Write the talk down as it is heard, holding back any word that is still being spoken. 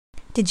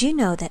Did you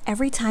know that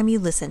every time you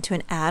listen to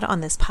an ad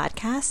on this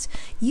podcast,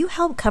 you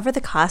help cover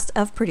the cost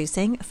of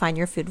producing Find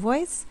Your Food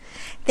Voice?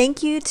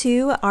 Thank you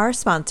to our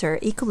sponsor,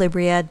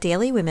 Equilibria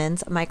Daily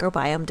Women's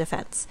Microbiome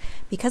Defense.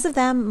 Because of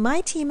them, my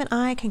team and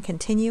I can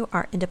continue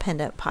our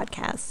independent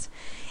podcast.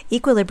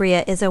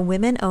 Equilibria is a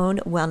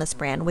women-owned wellness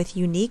brand with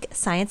unique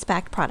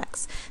science-backed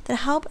products that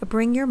help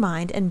bring your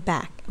mind and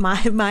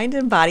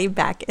body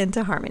back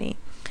into harmony.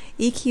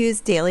 EQ's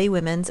Daily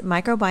Women's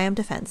Microbiome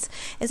Defense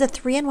is a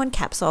 3-in-1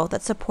 capsule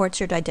that supports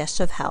your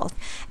digestive health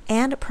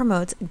and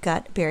promotes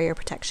gut barrier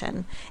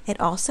protection. It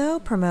also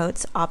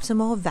promotes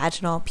optimal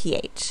vaginal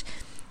pH.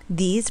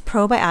 These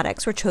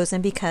probiotics were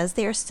chosen because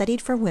they are studied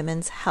for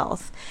women's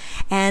health.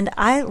 And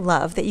I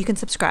love that you can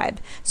subscribe.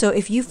 So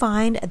if you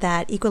find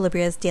that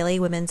Equilibria's Daily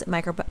Women's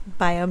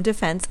Microbiome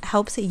Defense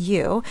helps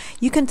you,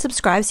 you can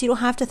subscribe so you don't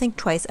have to think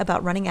twice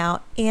about running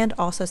out and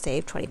also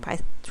save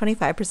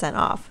 25%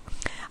 off.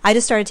 I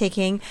just started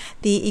taking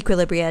the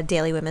Equilibria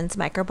Daily Women's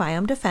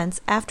Microbiome Defense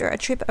after a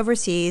trip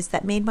overseas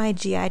that made my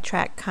GI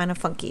tract kind of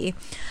funky.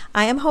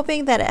 I am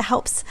hoping that it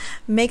helps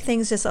make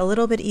things just a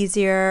little bit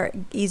easier,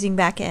 easing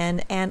back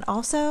in. And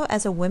also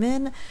as a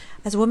woman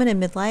in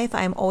midlife,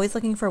 I'm always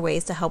looking for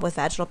ways to help with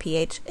vaginal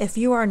pH. If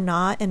you are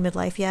not in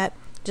midlife yet,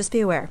 just be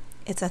aware.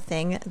 It's a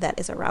thing that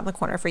is around the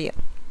corner for you.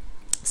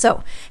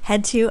 So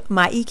head to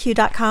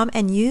myeq.com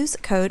and use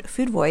code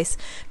FOODVOICE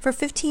for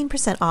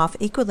 15% off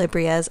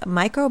Equilibria's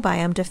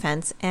Microbiome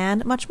Defense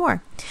and much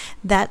more.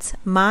 That's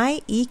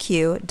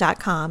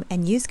myeq.com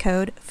and use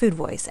code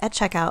FOODVOICE at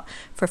checkout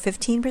for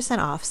 15%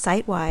 off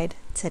site-wide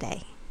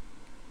today.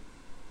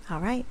 All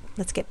right,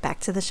 let's get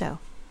back to the show.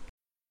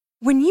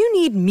 When you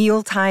need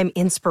mealtime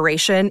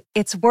inspiration,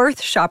 it's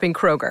worth shopping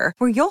Kroger,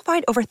 where you'll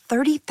find over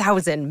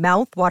 30,000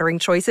 mouth-watering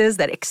choices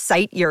that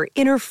excite your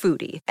inner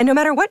foodie. And no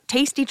matter what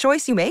tasty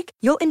choice you make,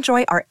 you'll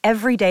enjoy our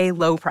everyday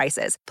low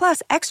prices,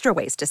 plus extra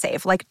ways to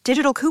save, like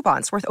digital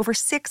coupons worth over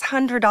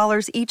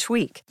 $600 each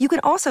week. You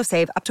can also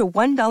save up to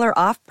 $1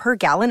 off per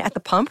gallon at the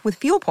pump with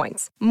fuel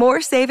points.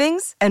 More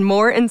savings and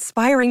more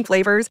inspiring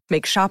flavors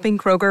make shopping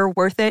Kroger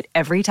worth it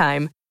every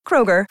time.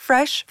 Kroger,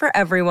 fresh for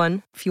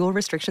everyone. Fuel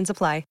restrictions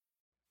apply.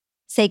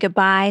 Say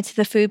goodbye to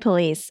the food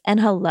police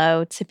and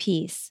hello to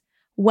peace.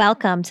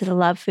 Welcome to the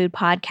Love Food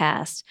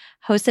Podcast,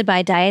 hosted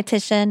by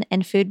dietitian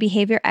and food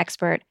behavior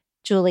expert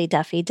Julie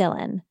Duffy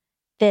Dillon.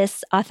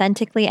 This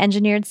authentically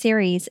engineered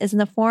series is in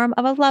the form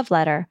of a love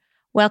letter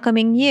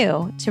welcoming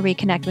you to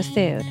reconnect with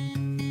food.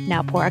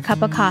 Now pour a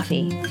cup of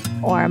coffee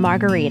or a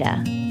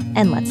margarita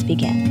and let's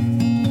begin.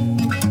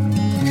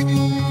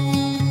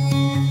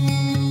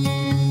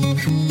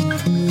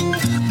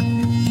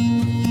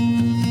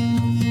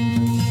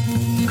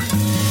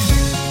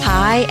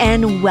 Hi,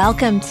 and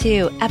welcome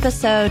to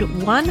episode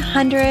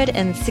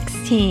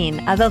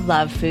 116 of the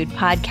Love Food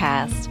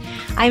Podcast.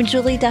 I'm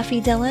Julie Duffy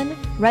Dillon,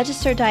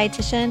 registered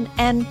dietitian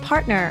and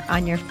partner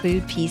on your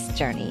food peace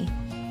journey.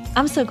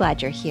 I'm so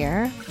glad you're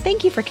here.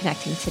 Thank you for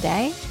connecting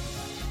today.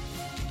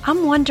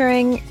 I'm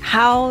wondering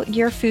how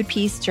your food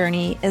peace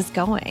journey is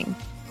going.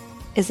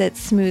 Is it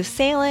smooth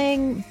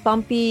sailing,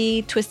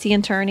 bumpy, twisty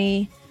and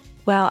turny?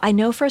 Well, I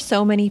know for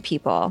so many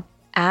people,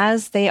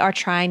 as they are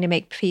trying to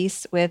make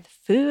peace with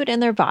food in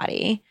their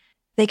body,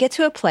 they get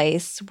to a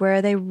place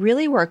where they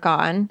really work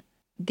on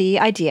the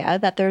idea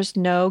that there's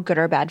no good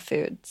or bad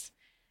foods.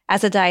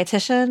 As a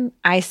dietitian,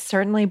 I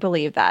certainly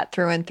believe that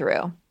through and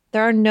through.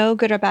 There are no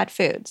good or bad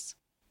foods.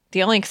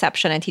 The only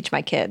exception I teach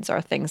my kids are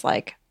things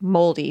like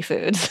moldy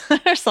foods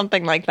or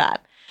something like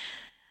that.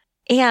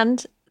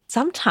 And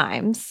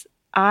sometimes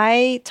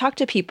I talk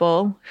to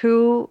people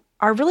who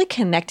are really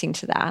connecting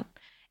to that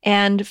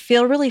and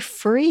feel really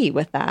free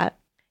with that.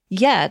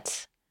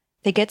 Yet,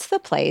 they get to the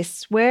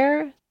place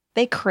where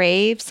they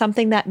crave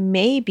something that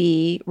may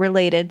be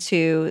related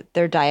to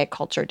their diet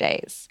culture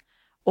days,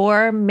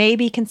 or may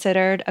be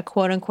considered a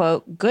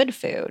quote-unquote good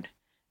food.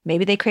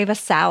 Maybe they crave a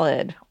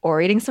salad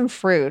or eating some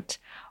fruit,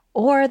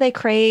 or they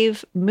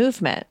crave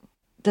movement.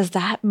 Does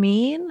that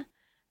mean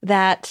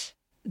that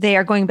they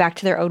are going back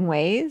to their own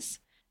ways?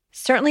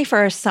 Certainly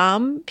for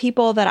some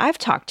people that I've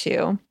talked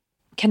to,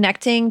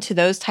 connecting to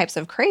those types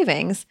of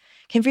cravings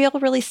can feel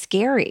really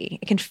scary.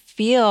 It can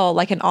feel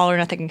like an all or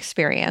nothing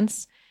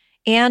experience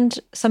and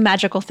some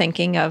magical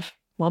thinking of,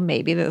 well,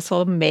 maybe this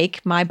will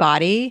make my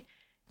body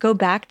go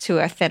back to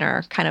a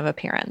thinner kind of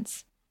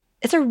appearance.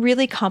 It's a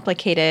really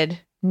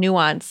complicated,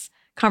 nuanced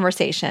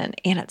conversation,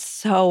 and it's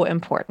so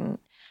important.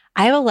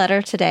 I have a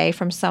letter today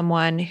from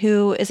someone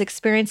who is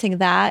experiencing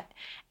that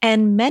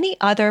and many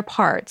other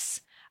parts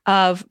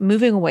of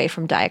moving away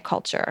from diet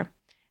culture.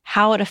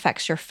 How it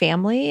affects your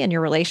family and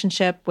your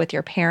relationship with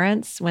your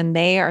parents when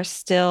they are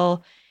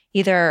still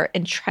either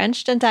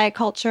entrenched in diet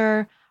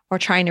culture or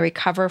trying to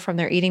recover from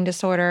their eating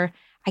disorder.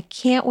 I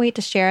can't wait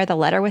to share the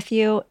letter with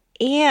you.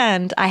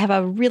 And I have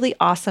a really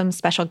awesome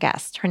special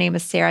guest. Her name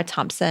is Sarah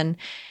Thompson.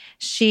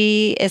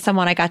 She is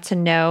someone I got to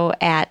know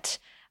at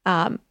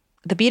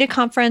the Beta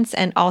Conference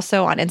and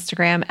also on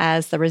Instagram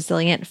as the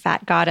Resilient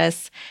Fat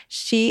Goddess.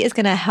 She is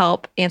going to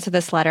help answer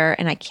this letter,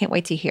 and I can't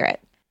wait to hear it.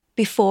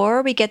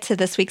 Before we get to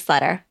this week's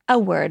letter, a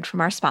word from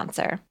our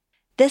sponsor.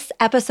 This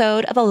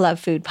episode of the Love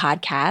Food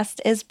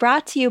Podcast is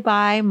brought to you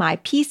by my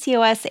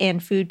PCOS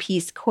and Food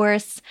Peace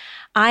course.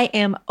 I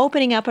am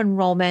opening up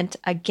enrollment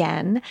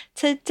again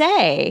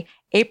today,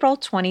 April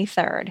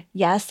 23rd.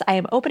 Yes, I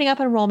am opening up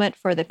enrollment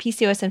for the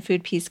PCOS and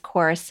Food Peace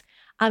course.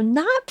 I'm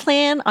not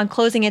planning on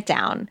closing it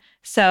down,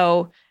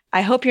 so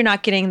I hope you're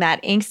not getting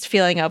that angst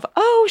feeling of,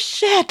 oh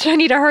shit, I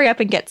need to hurry up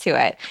and get to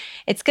it.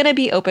 It's going to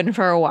be open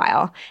for a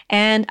while,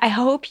 and I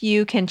hope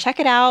you can check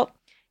it out,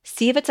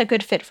 see if it's a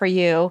good fit for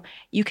you.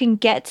 You can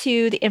get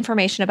to the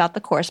information about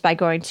the course by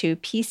going to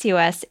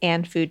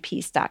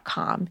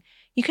pcosandfoodpeace.com.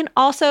 You can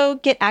also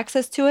get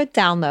access to a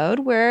download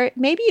where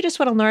maybe you just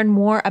want to learn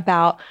more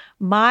about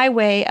my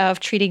way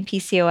of treating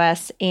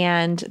PCOS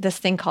and this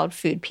thing called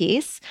Food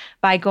Peace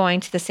by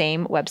going to the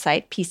same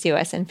website,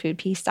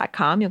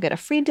 pcosandfoodpeace.com. You'll get a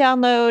free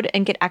download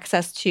and get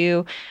access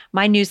to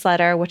my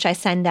newsletter, which I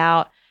send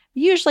out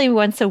usually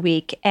once a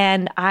week.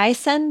 And I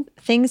send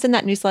things in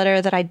that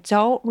newsletter that I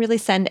don't really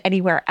send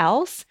anywhere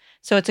else.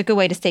 So it's a good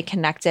way to stay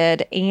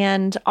connected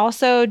and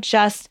also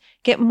just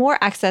get more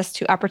access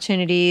to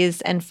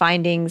opportunities and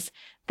findings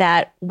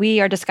that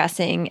we are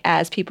discussing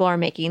as people are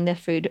making the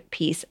food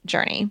peace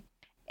journey.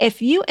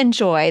 If you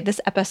enjoy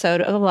this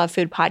episode of the Love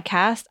Food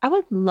Podcast, I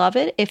would love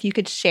it if you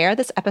could share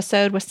this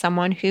episode with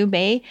someone who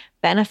may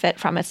benefit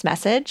from its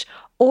message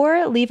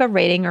or leave a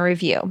rating or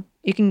review.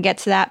 You can get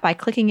to that by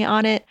clicking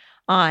on it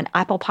on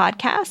Apple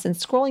Podcasts and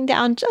scrolling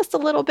down just a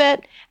little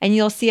bit, and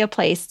you'll see a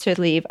place to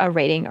leave a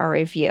rating or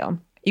review.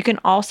 You can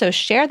also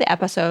share the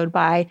episode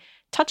by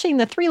touching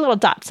the three little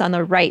dots on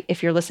the right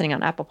if you're listening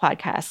on Apple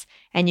Podcasts,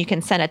 and you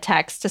can send a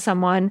text to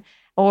someone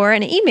or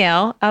an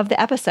email of the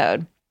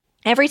episode.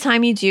 Every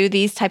time you do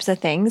these types of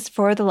things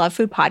for the Love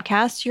Food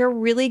Podcast, you're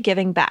really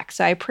giving back,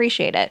 so I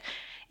appreciate it.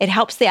 It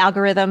helps the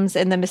algorithms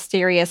in the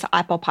mysterious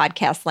Apple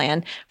Podcast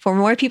land for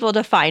more people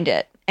to find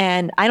it.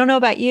 And I don't know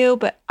about you,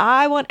 but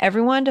I want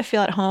everyone to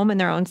feel at home in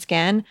their own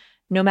skin,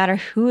 no matter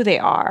who they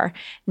are,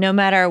 no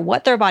matter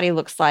what their body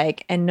looks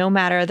like, and no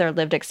matter their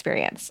lived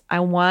experience. I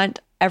want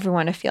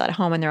everyone to feel at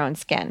home in their own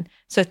skin.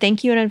 So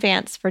thank you in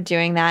advance for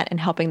doing that and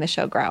helping the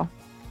show grow.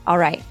 All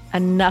right,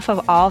 enough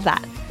of all of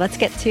that. Let's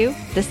get to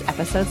this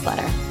episode's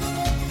letter.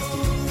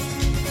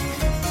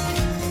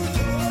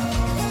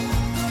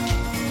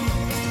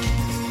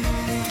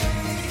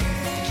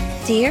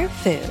 Dear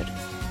Food,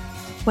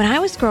 when I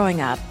was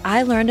growing up,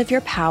 I learned of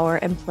your power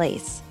and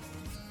place.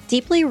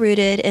 Deeply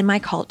rooted in my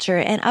culture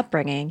and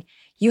upbringing,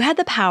 you had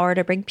the power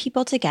to bring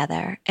people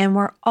together and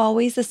were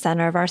always the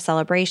center of our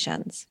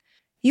celebrations.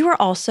 You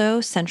were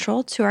also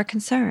central to our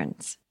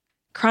concerns.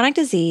 Chronic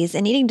disease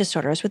and eating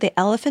disorders were the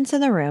elephants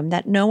in the room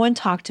that no one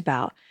talked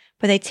about,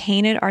 but they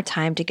tainted our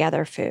time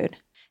together, Food.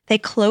 They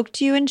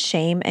cloaked you in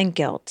shame and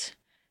guilt.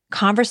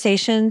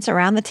 Conversations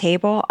around the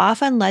table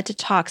often led to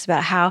talks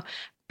about how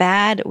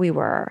bad we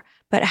were,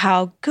 but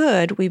how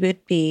good we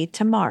would be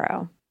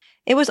tomorrow.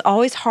 It was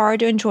always hard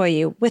to enjoy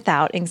you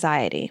without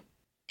anxiety.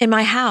 In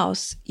my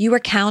house, you were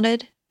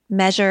counted,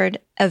 measured,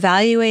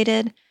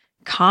 evaluated,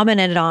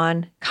 commented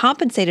on,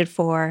 compensated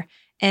for,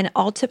 and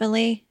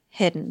ultimately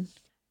hidden.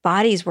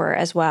 Bodies were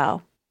as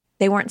well.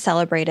 They weren't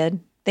celebrated.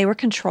 They were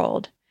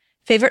controlled.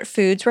 Favorite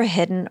foods were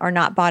hidden or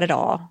not bought at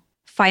all.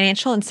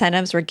 Financial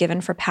incentives were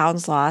given for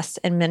pounds lost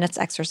and minutes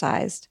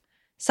exercised.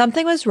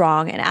 Something was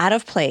wrong and out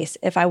of place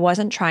if I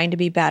wasn't trying to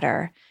be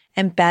better,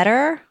 and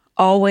better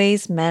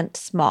always meant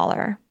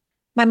smaller.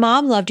 My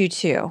mom loved you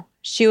too.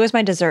 She was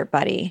my dessert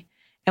buddy.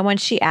 And when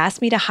she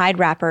asked me to hide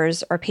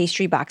wrappers or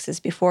pastry boxes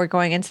before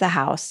going into the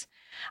house,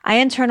 I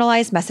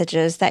internalized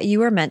messages that you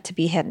were meant to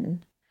be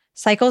hidden.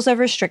 Cycles of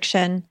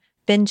restriction,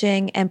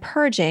 binging, and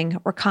purging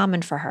were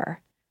common for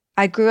her.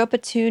 I grew up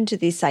attuned to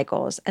these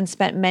cycles and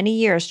spent many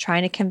years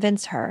trying to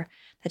convince her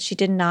that she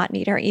did not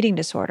need her eating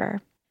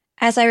disorder.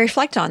 As I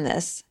reflect on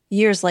this,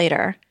 years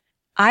later,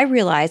 I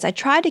realized I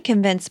tried to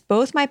convince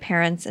both my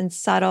parents in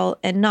subtle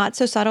and not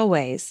so subtle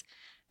ways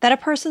that a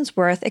person's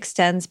worth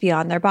extends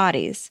beyond their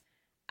bodies.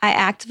 I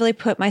actively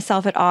put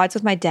myself at odds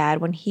with my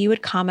dad when he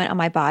would comment on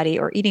my body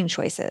or eating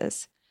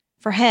choices.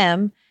 For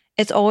him,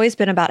 it's always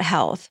been about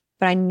health,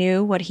 but I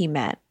knew what he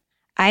meant.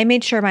 I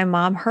made sure my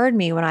mom heard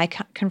me when I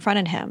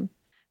confronted him.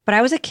 But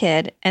I was a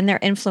kid, and their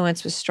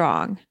influence was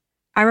strong.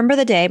 I remember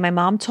the day my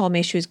mom told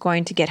me she was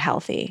going to get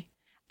healthy.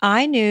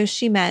 I knew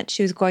she meant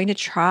she was going to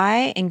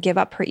try and give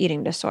up her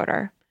eating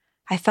disorder.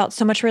 I felt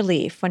so much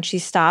relief when she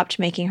stopped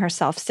making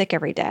herself sick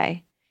every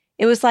day.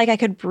 It was like I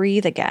could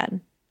breathe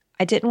again.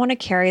 I didn't want to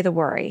carry the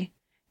worry.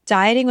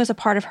 Dieting was a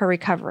part of her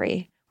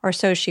recovery, or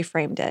so she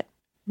framed it.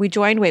 We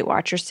joined Weight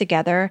Watchers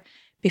together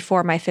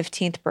before my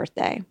 15th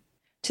birthday.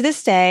 To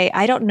this day,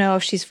 I don't know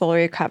if she's fully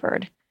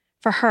recovered.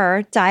 For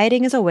her,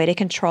 dieting is a way to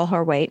control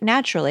her weight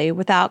naturally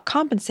without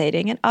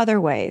compensating in other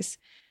ways,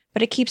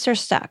 but it keeps her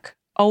stuck,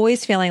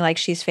 always feeling like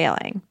she's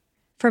failing.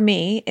 For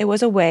me, it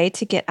was a way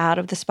to get out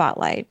of the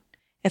spotlight.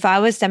 If I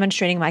was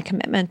demonstrating my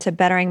commitment to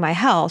bettering my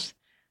health,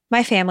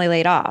 my family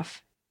laid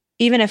off.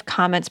 Even if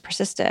comments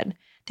persisted,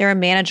 they were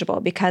manageable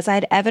because I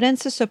had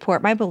evidence to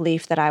support my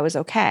belief that I was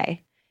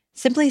okay.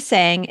 Simply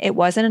saying it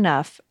wasn't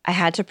enough, I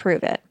had to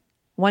prove it.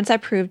 Once I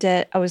proved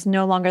it, I was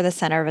no longer the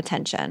center of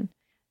attention.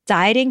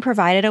 Dieting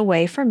provided a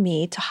way for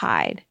me to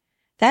hide.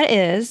 That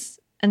is,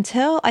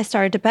 until I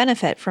started to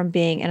benefit from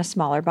being in a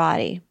smaller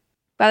body.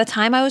 By the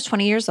time I was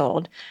 20 years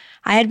old,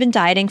 I had been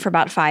dieting for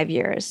about 5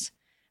 years.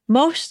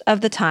 Most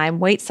of the time,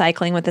 weight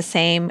cycling with the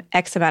same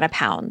X amount of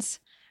pounds.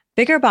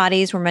 Bigger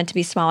bodies were meant to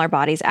be smaller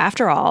bodies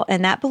after all,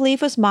 and that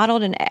belief was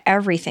modeled in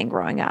everything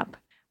growing up.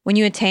 When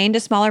you attained a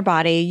smaller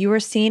body, you were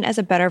seen as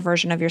a better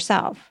version of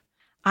yourself.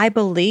 I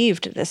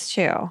believed this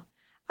too.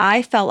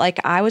 I felt like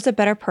I was a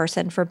better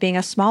person for being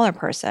a smaller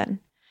person,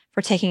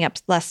 for taking up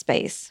less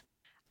space.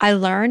 I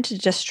learned to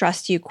just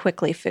trust you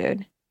quickly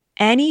food.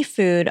 Any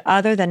food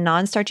other than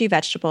non-starchy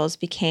vegetables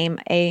became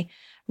a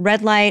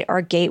red light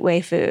or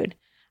gateway food.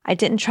 I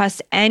didn't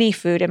trust any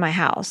food in my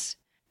house.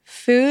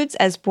 Foods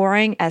as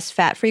boring as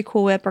fat-free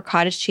Cool Whip or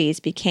cottage cheese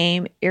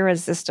became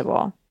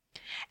irresistible.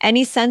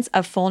 Any sense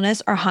of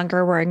fullness or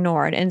hunger were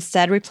ignored,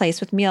 instead replaced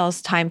with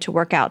meals timed to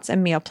workouts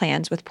and meal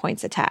plans with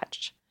points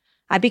attached.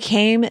 I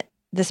became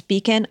this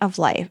beacon of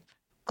life,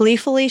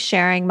 gleefully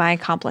sharing my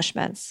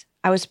accomplishments.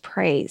 I was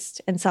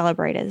praised and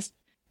celebrated.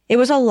 It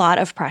was a lot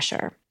of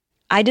pressure.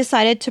 I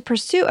decided to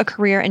pursue a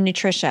career in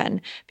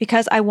nutrition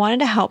because I wanted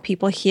to help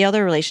people heal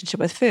their relationship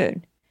with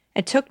food.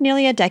 It took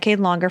nearly a decade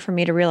longer for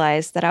me to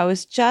realize that I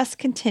was just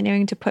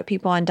continuing to put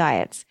people on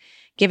diets,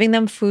 giving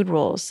them food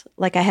rules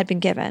like I had been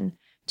given,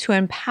 to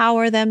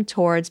empower them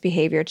towards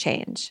behavior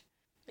change.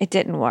 It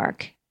didn't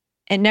work.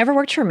 It never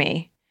worked for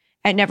me.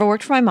 It never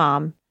worked for my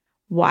mom.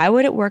 Why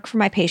would it work for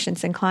my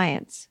patients and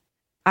clients?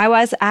 I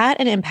was at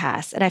an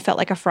impasse and I felt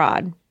like a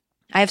fraud.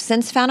 I have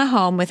since found a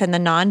home within the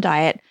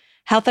non-diet,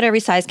 health at every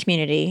size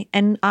community,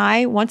 and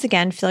I once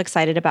again feel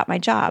excited about my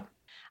job.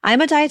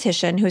 I'm a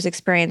dietitian who's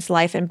experienced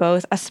life in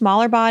both a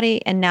smaller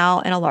body and now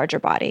in a larger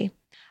body.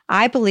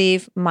 I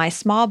believe my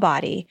small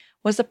body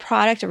was the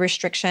product of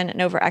restriction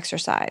and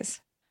overexercise.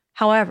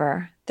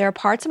 However, there are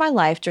parts of my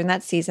life during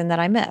that season that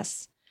I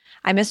miss.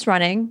 I miss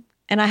running,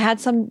 and I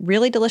had some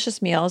really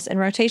delicious meals in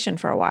rotation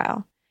for a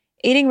while.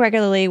 Eating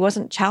regularly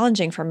wasn't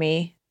challenging for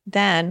me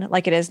then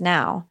like it is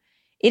now.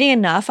 Eating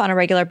enough on a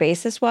regular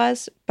basis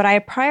was, but I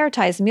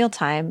prioritized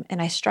mealtime,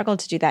 and I struggled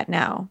to do that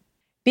now.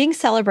 Being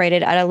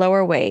celebrated at a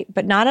lower weight,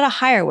 but not at a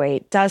higher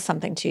weight, does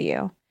something to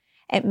you.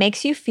 It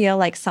makes you feel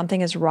like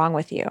something is wrong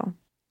with you,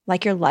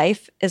 like your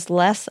life is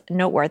less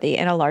noteworthy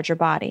in a larger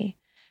body.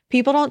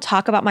 People don't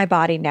talk about my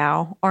body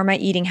now, or my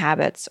eating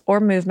habits, or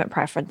movement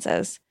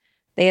preferences.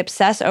 They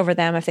obsess over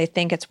them if they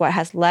think it's what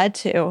has led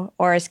to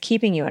or is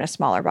keeping you in a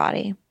smaller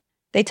body.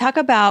 They talk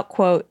about,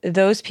 quote,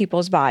 those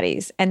people's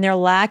bodies and their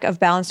lack of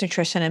balanced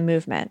nutrition and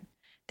movement.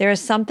 There is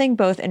something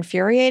both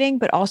infuriating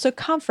but also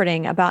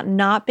comforting about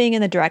not being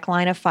in the direct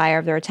line of fire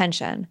of their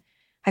attention.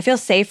 I feel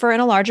safer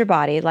in a larger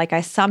body, like I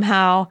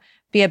somehow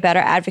be a better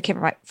advocate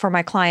for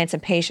my clients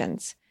and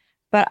patients,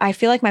 but I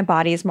feel like my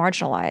body is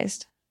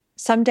marginalized.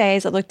 Some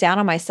days I look down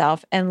on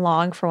myself and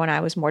long for when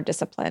I was more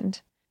disciplined.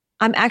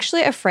 I'm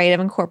actually afraid of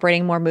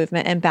incorporating more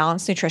movement and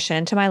balanced nutrition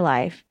into my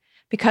life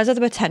because of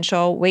the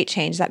potential weight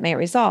change that may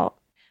result.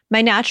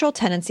 My natural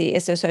tendency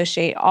is to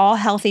associate all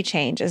healthy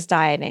change as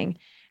dieting,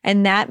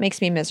 and that makes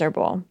me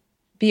miserable.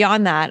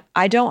 Beyond that,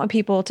 I don't want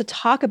people to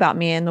talk about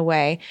me in the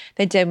way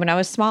they did when I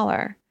was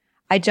smaller.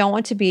 I don't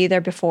want to be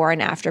their before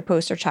and after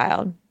poster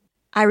child.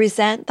 I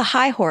resent the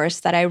high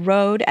horse that I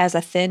rode as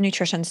a thin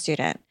nutrition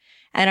student,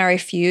 and I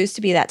refuse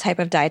to be that type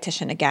of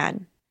dietitian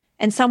again.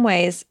 In some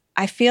ways,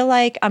 I feel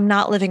like I'm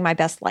not living my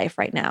best life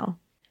right now.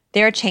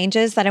 There are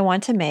changes that I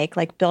want to make,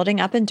 like building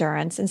up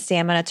endurance and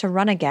stamina to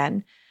run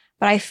again,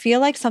 but I feel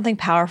like something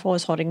powerful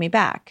is holding me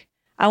back.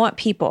 I want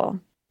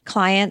people,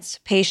 clients,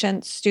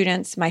 patients,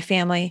 students, my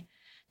family,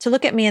 to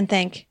look at me and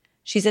think,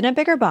 she's in a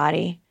bigger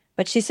body,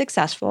 but she's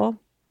successful,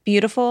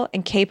 beautiful,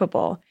 and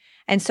capable,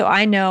 and so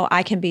I know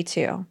I can be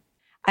too.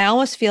 I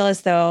almost feel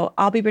as though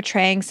I'll be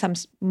betraying some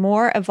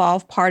more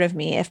evolved part of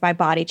me if my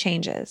body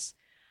changes.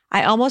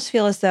 I almost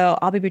feel as though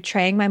I'll be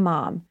betraying my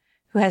mom,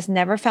 who has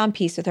never found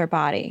peace with her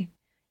body.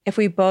 If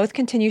we both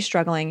continue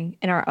struggling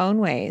in our own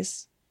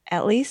ways,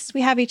 at least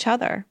we have each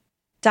other.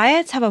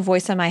 Diets have a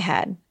voice in my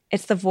head.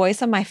 It's the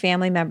voice of my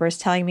family members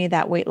telling me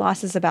that weight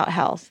loss is about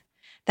health,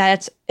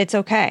 that it's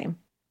okay.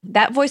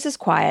 That voice is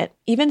quiet,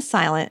 even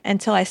silent,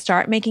 until I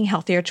start making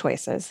healthier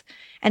choices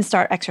and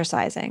start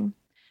exercising.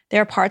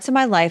 There are parts of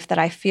my life that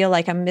I feel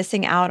like I'm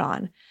missing out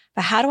on,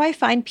 but how do I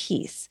find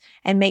peace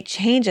and make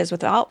changes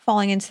without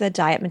falling into the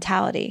diet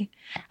mentality?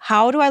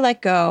 How do I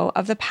let go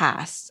of the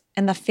past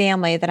and the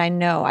family that I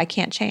know I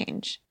can't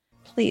change?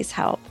 Please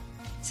help.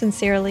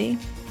 Sincerely,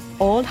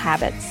 old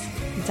habits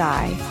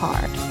die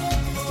hard.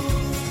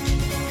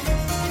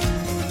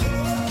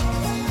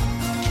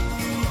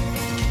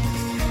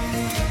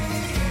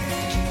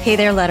 Hey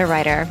there, letter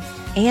writer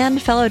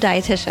and fellow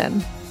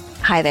dietitian.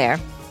 Hi there.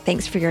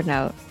 Thanks for your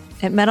note.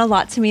 It meant a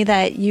lot to me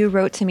that you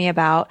wrote to me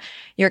about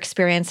your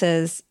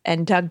experiences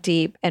and dug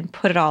deep and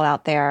put it all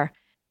out there.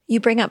 You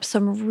bring up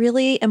some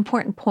really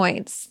important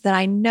points that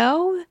I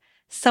know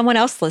someone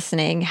else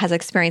listening has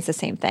experienced the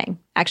same thing.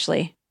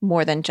 Actually,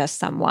 more than just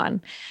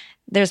someone.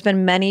 There's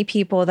been many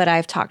people that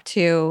I've talked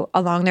to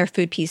along their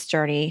food peace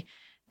journey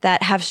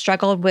that have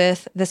struggled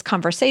with this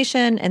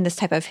conversation and this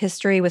type of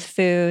history with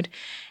food.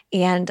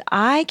 And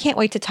I can't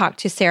wait to talk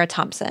to Sarah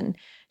Thompson.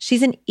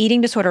 She's an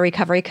eating disorder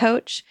recovery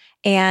coach,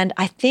 and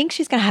I think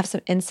she's going to have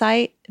some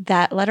insight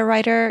that, letter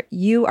writer,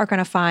 you are going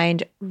to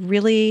find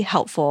really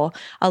helpful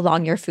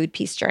along your food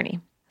peace journey.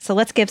 So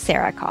let's give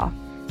Sarah a call.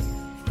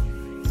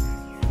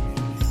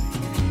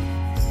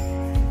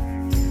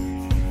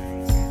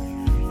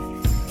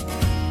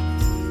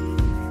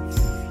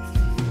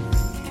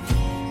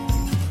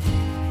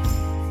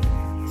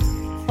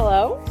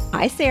 Hello.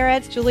 Hi, Sarah.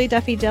 It's Julie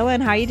Duffy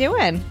Dillon. How are you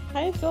doing?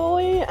 Hi,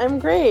 Julie. I'm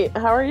great.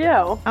 How are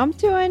you? I'm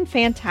doing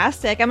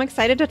fantastic. I'm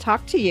excited to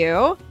talk to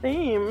you.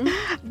 Same.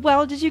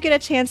 Well, did you get a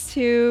chance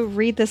to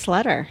read this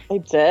letter? I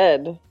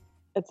did.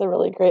 It's a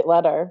really great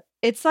letter.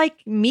 It's like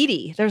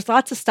meaty. There's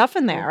lots of stuff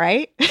in there,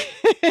 right?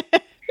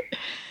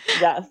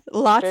 Yes.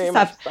 Lots of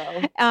stuff.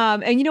 So.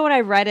 And you know, when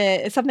I read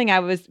it, it's something I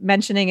was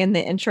mentioning in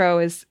the intro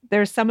is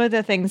there's some of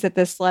the things that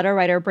this letter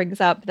writer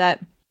brings up that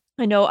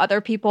I know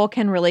other people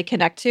can really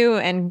connect to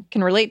and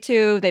can relate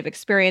to. They've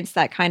experienced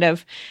that kind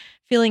of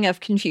feeling of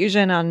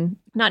confusion on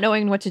not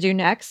knowing what to do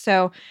next.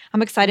 So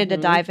I'm excited to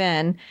dive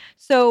in.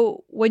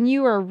 So when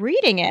you were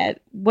reading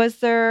it, was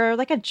there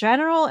like a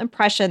general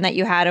impression that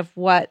you had of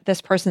what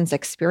this person's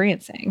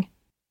experiencing?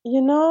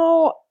 You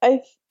know,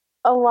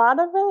 a lot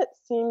of it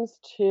seems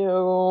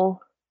to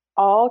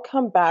all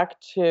come back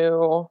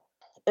to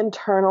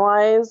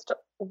internalized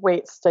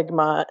weight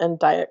stigma and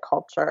diet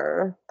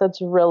culture. That's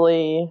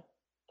really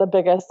the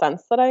biggest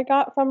sense that I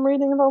got from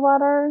reading the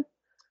letter,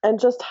 and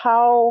just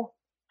how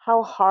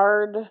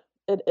hard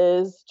it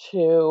is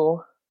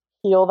to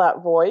heal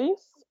that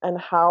voice,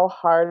 and how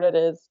hard it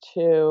is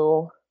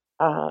to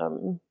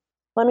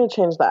let me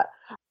change that.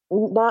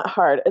 Not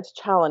hard, it's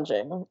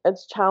challenging.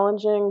 It's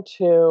challenging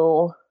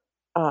to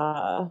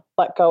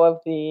let go of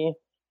the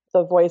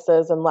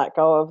voices and let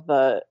go of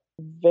the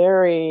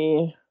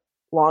very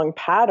long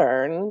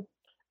pattern,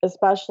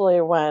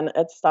 especially when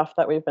it's stuff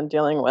that we've been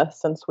dealing with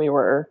since we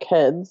were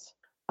kids,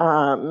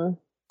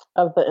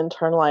 of the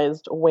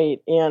internalized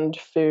weight and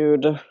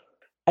food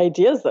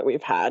ideas that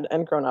we've had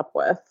and grown up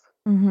with.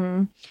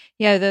 Mm-hmm.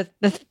 Yeah,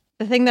 the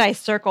thing that I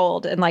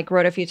circled and like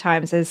wrote a few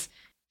times is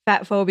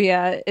fat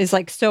phobia is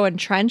like so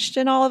entrenched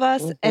in all of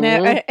us, and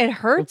it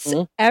hurts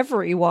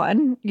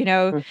everyone, you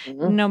know,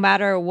 no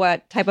matter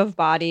what type of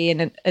body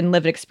and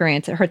lived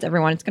experience, it hurts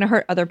everyone. It's going to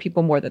hurt other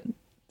people more than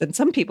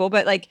some people,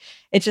 but like,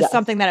 it's just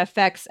something that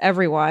affects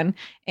everyone.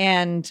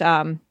 And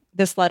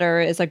this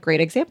letter is a great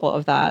example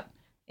of that.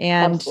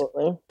 And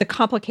Absolutely. The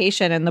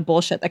complication and the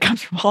bullshit that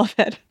comes from all of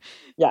it.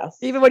 Yes.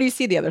 Even when you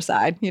see the other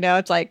side, you know,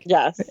 it's like,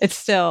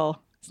 it's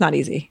not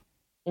easy.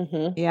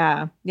 Mm-hmm.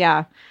 Yeah.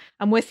 Yeah.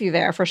 I'm with you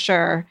there for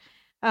sure.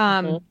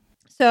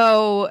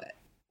 So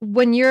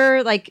when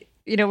you're like,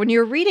 you know, when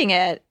you're reading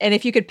it, and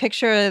if you could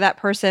picture that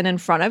person in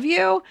front of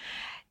you,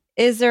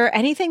 is there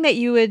anything that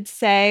you would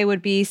say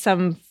would be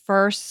some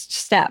first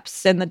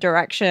steps in the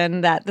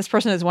direction that this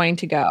person is wanting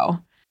to go?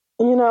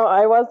 You know,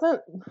 I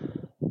wasn't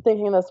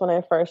thinking this when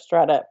I first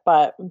read it,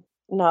 but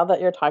now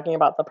that you're talking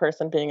about the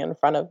person being in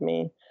front of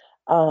me,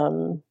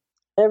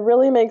 it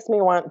really makes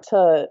me want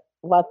to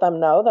let them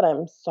know that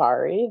I'm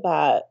sorry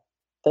that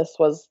this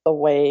was the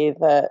way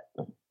that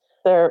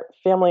their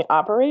family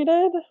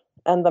operated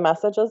and the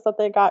messages that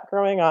they got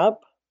growing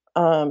up.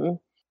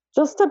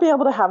 Just to be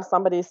able to have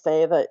somebody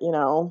say that, you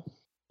know,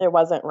 it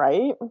wasn't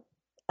right,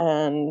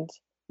 and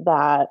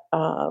that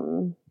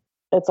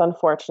it's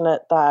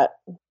unfortunate that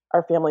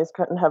our families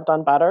couldn't have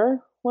done better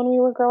when we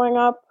were growing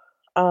up.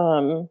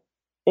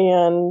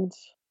 And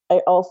I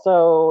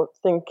also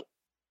think,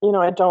 you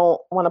know, I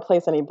don't want to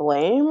place any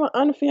blame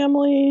on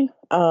family,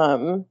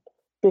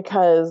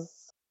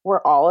 because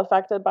we're all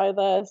affected by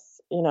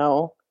this. You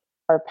know,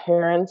 our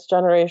parents'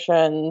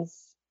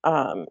 generations,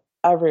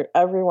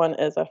 everyone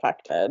is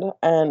affected,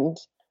 and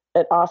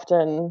it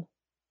often,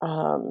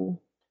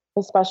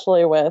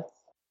 especially with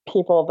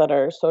people that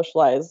are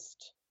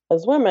socialized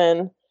as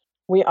women,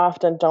 we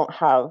often don't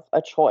have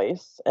a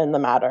choice in the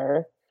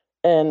matter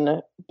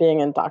in being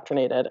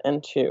indoctrinated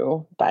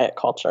into diet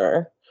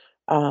culture.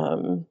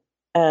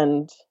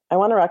 And I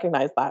want to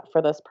recognize that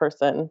for this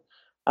person,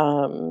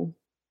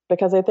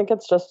 because I think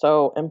it's just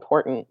so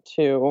important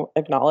to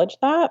acknowledge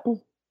that.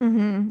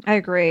 Mm-hmm. I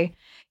agree.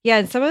 Yeah.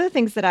 And some of the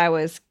things that I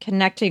was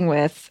connecting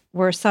with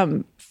were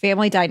some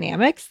family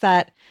dynamics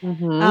that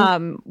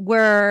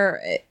were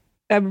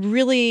a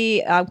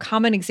really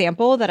common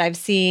example that I've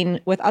seen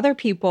with other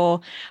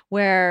people,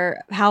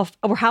 where how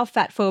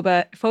fat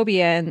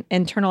phobia and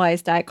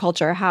internalized diet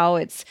culture, how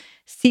it's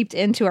seeped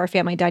into our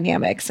family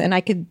dynamics. And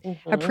I could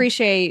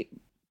appreciate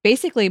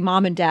basically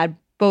mom and dad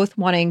both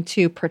wanting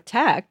to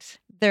protect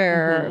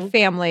their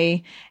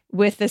family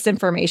with this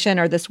information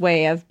or this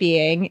way of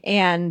being,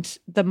 and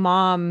the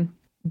mom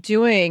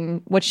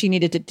doing what she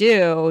needed to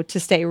do to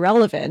stay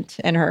relevant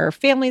in her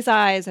family's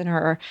eyes and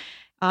her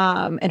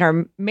in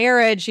our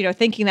marriage,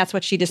 thinking that's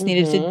what she just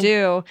needed to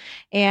do.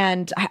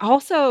 And I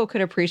also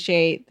could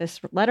appreciate this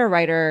letter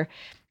writer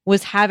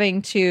was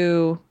having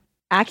to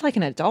act like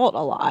an adult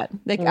a lot.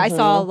 Like I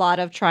saw a lot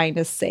of trying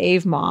to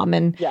save mom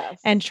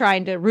and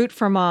trying to root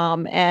for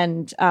mom.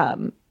 And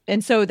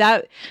so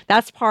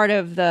that's part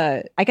of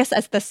I guess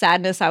that's the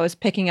sadness I was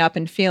picking up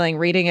and feeling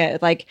reading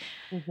it. Like,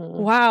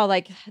 wow,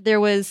 like there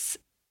was,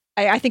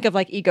 I think of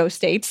like ego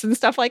states and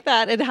stuff like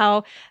that, and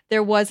how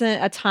there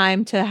wasn't a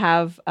time to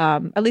have,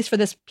 at least for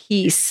this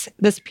piece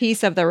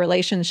of the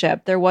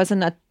relationship, there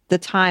wasn't the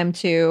time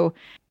to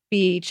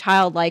be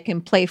childlike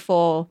and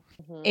playful,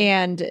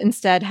 and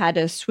instead had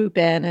to swoop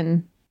in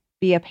and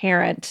be a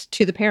parent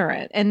to the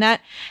parent. And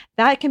that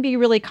can be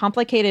really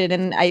complicated.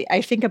 And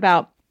I think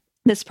about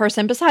this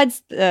person,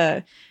 besides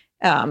the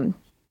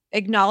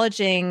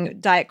acknowledging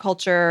diet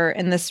culture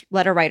in this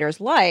letter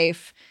writer's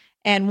life.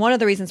 And one of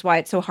the reasons why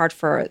it's so hard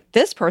for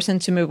this person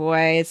to move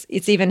away is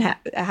it's even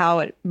how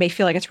it may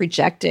feel like it's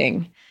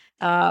rejecting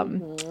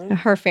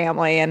her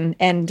family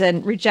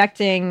and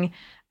rejecting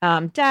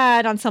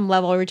dad on some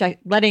level,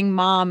 letting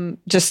mom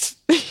just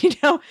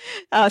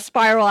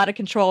spiral out of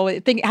control.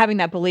 Having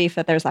that belief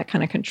that there's that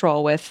kind of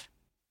control with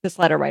this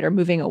letter writer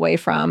moving away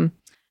from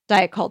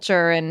diet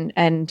culture and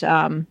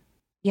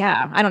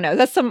yeah, I don't know.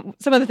 That's some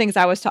of the things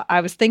I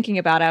was thinking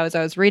about as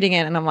I was reading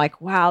it, and I'm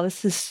like, wow,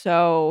 this is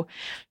so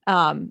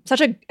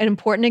such an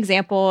important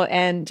example,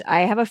 and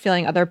I have a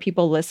feeling other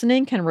people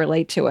listening can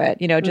relate to it.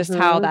 Just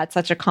how that's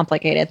such a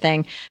complicated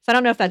thing. So I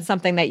don't know if that's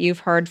something that you've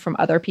heard from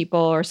other people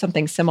or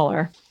something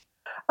similar.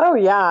 Oh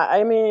yeah,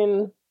 I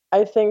mean,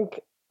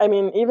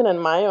 even in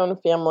my own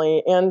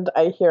family, and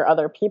I hear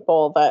other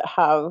people that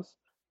have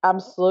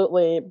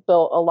absolutely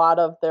built a lot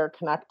of their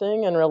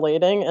connecting and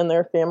relating in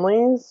their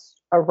families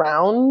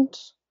around,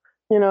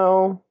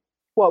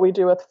 what we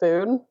do with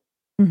food.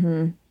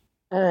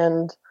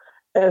 And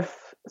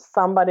if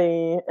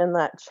somebody in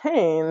that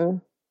chain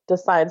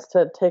decides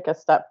to take a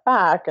step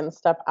back and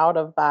step out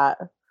of that,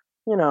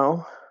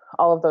 all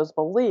of those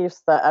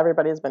beliefs that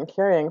everybody's been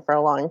carrying for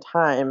a long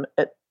time,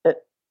 it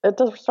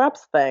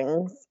disrupts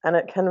things, and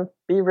it can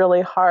be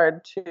really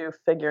hard to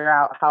figure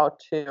out how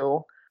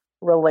to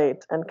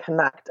relate and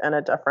connect in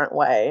a different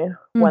way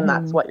when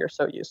that's what you're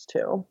so used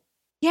to.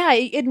 Yeah.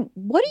 And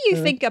what do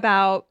you think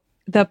about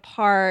the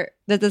part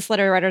that this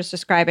letter writer is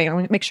describing? I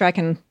want to make sure I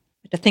can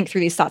think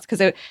through these thoughts,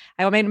 because I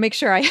want to make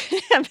sure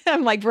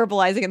I'm like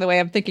verbalizing in the way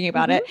I'm thinking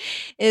about it.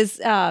 Is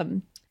I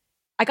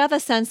got the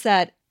sense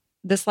that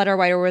this letter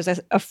writer was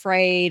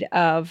afraid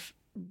of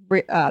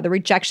the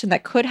rejection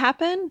that could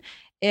happen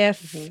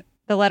if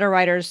the letter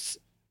writer's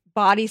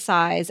body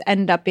size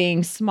ended up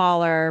being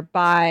smaller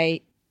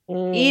by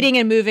eating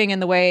and moving in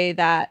the way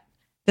that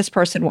this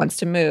person wants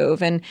to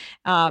move, and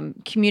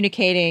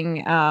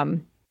communicating,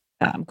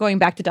 going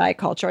back to diet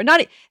culture.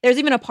 There's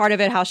even a part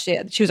of it how she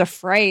was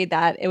afraid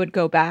that it would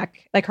go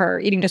back, like her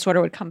eating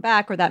disorder would come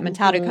back, or that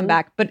mentality would come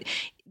back. But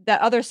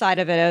the other side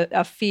of it,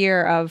 a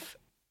fear of,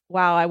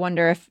 wow, I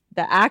wonder if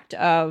the act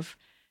of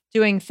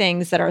doing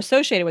things that are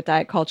associated with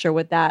diet culture,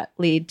 would that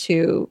lead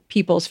to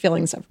people's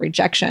feelings of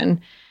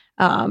rejection?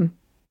 I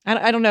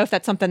don't know if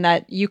that's something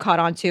that you caught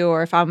on to,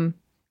 or if I'm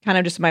kind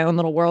of just in my own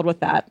little world with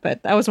that.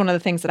 But that was one of the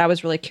things that I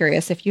was really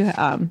curious if you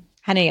had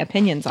any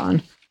opinions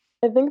on.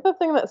 I think the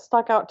thing that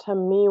stuck out to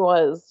me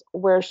was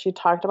where she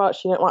talked about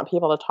she didn't want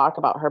people to talk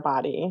about her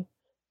body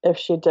if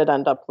she did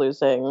end up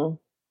losing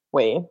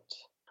weight.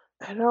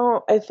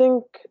 I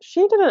think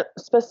she didn't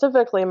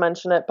specifically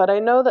mention it, but I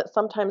know that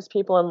sometimes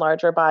people in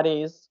larger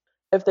bodies,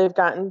 if they've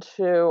gotten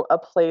to a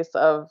place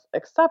of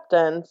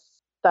acceptance,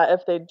 that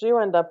if they do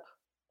end up,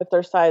 if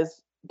their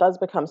size does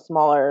become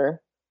smaller,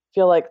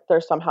 feel like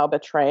they're somehow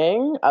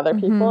betraying other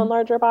people in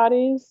larger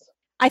bodies.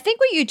 I think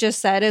what you just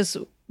said is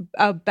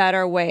a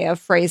better way of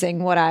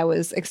phrasing what I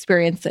was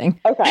experiencing.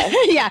 Okay.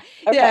 Yeah.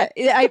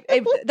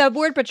 The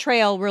word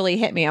betrayal really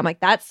hit me. I'm like,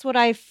 that's what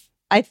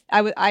that's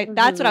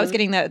what I was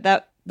getting,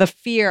 the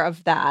fear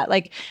of that.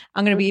 Like,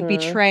 I'm going to be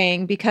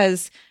betraying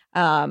because,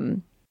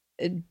 and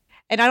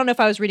I don't know if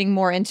I was reading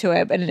more into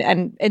it,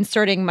 and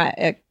inserting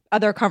my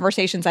other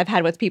conversations I've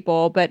had with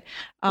people, but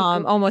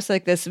almost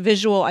like this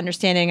visual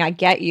understanding, I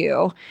get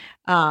you,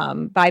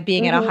 by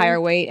being at a higher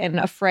weight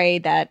and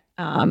afraid that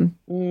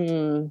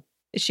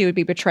she would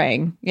be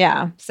betraying.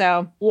 Yeah.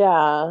 So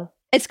yeah,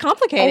 it's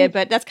complicated,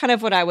 but that's kind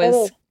of what I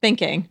was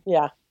thinking.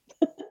 Yeah.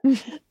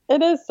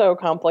 It is so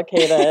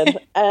complicated.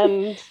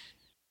 and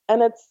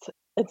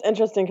it's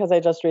interesting because I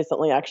just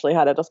recently actually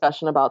had a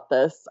discussion about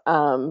this,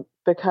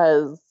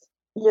 because,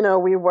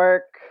 we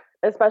work,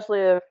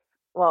 especially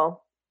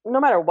no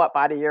matter what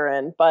body you're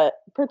in, but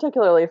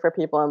particularly for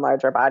people in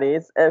larger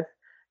bodies, if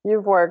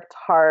you've worked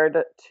hard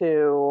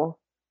to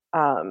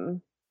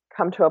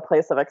come to a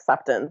place of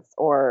acceptance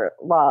or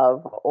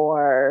love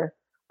or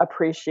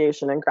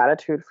appreciation and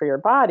gratitude for your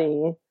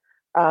body,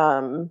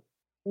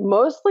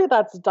 mostly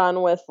that's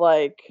done with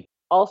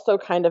also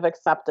kind of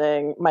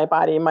accepting my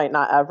body might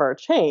not ever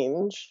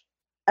change.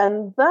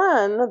 And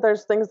then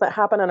there's things that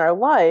happen in our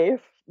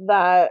life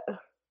that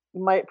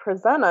might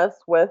present us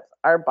with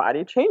our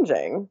body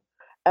changing.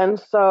 And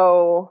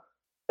so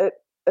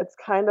it's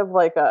kind of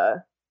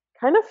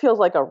feels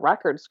like a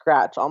record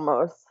scratch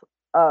almost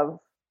of,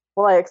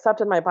 well, I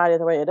accepted my body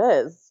the way it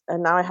is,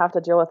 and now I have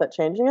to deal with it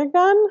changing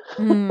again.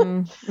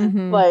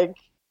 Mm-hmm. Like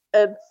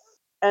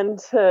and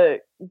to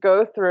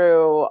go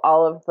through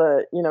all of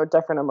the,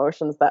 different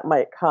emotions that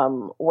might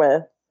come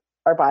with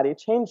our body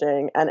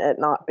changing and it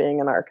not being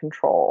in our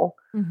control.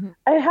 Mm-hmm.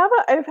 I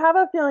have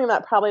a feeling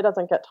that probably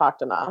doesn't get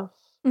talked enough.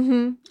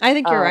 Mm-hmm. I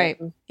think you're right.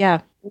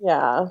 Yeah.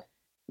 Yeah.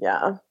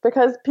 Yeah.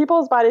 Because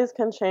people's bodies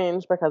can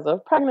change because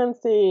of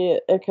pregnancy.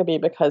 It could be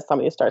because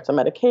somebody starts a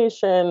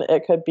medication.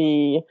 It could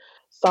be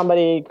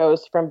somebody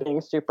goes from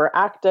being super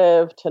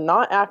active to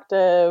not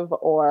active,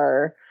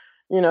 or,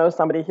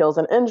 somebody heals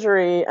an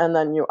injury and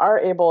then you are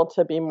able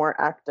to be more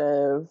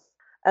active.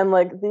 And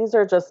these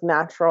are just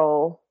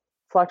natural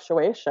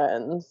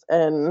fluctuations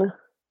in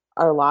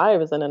our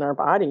lives and in our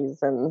bodies.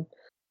 And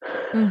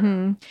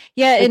mm-hmm.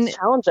 Yeah, it's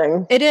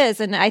challenging. It is.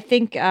 And I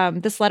think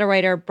this letter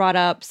writer brought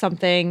up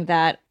something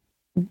that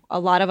a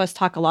lot of us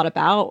talk a lot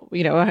about,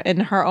 in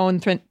her own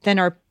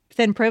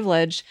thin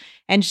privilege.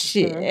 And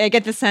I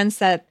get the sense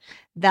that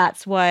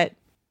that's what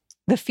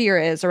the fear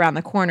is around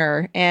the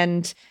corner.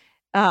 And,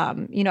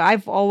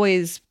 I've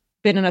always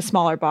been in a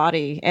smaller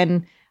body,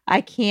 and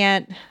I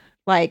can't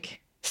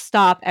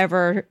stop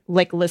ever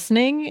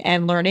listening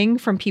and learning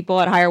from people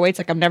at higher weights.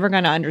 I'm never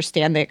going to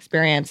understand the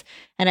experience.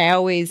 And I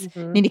always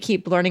need to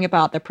keep learning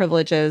about the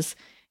privileges.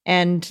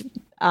 And,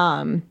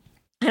 I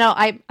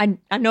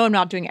know I'm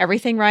not doing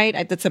everything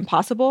right. That's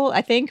impossible,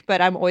 I think,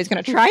 but I'm always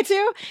going to try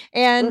to.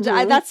 And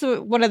that's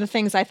one of the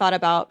things I thought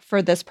about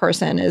for this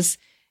person is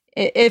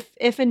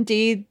if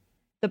indeed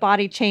the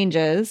body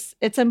changes,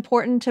 it's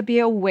important to be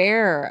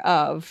aware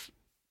of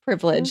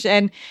privilege.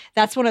 And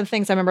that's one of the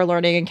things I remember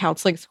learning in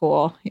counseling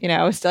school.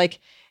 It's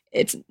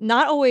it's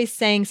not always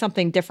saying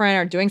something different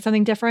or doing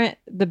something different.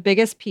 The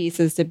biggest piece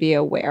is to be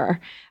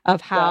aware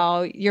of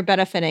how you're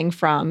benefiting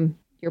from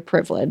your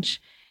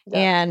privilege.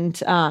 Yeah.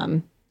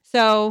 And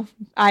so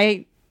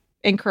I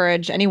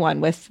encourage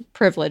anyone with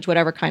privilege,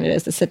 whatever kind it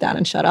is, to sit down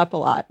and shut up a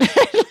lot.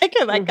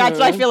 That's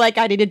what I feel like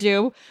I need to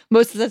do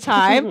most of the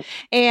time.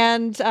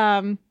 And,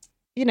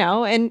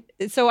 and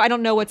so I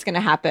don't know what's going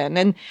to happen.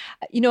 And,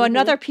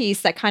 another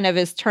piece that kind of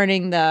is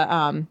turning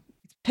the,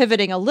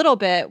 pivoting a little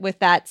bit with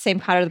that same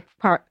kind of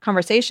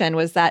conversation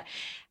was that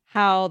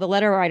how the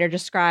letter writer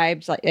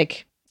describes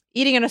like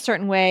eating in a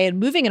certain way and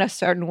moving in a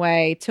certain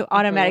way to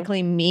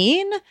automatically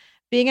mean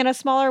being in a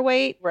smaller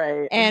weight.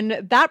 Right. And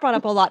that brought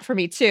up a lot for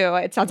me too.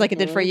 It sounds like it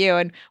did for you.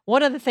 And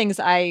one of the things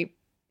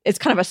it's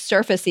kind of a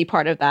surfacey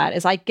part of that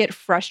is I get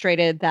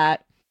frustrated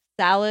that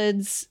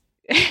salads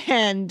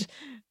and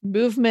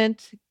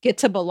movement get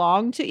to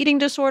belong to eating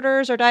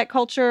disorders or diet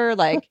culture.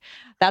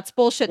 That's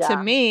bullshit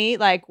to me.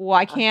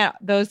 Why can't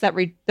those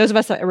of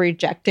us that are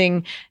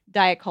rejecting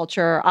diet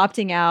culture,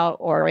 opting out,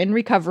 or in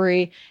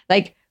recovery,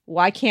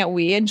 why can't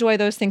we enjoy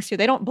those things too?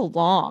 They don't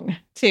belong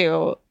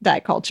to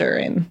diet culture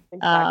and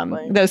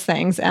those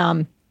things.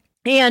 And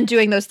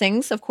doing those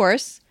things, of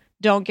course,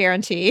 don't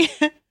guarantee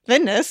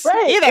fitness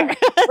either.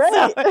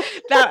 Right.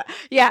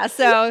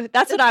 So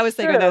that's what I was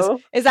thinking of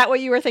those. Is that what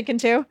you were thinking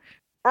too?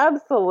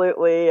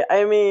 Absolutely.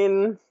 I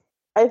mean,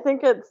 I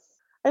think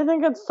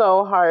it's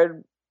so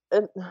hard.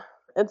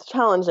 It's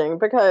challenging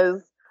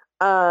because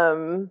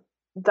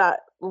that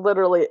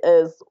literally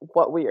is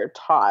what we are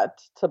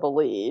taught to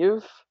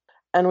believe.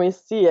 And we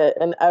see it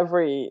in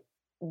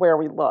everywhere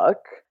we look.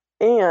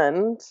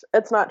 And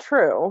it's not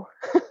true,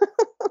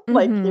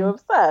 like you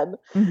have said.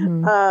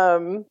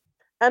 And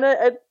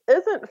it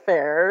isn't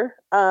fair.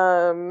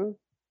 And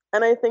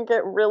I think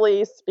it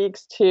really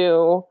speaks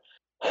to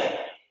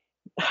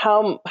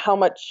how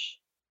much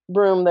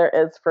room there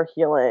is for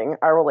healing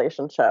our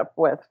relationship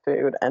with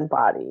food and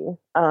body.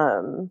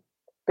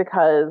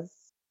 Because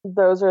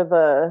those are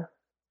the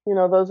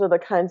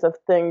kinds of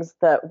things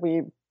that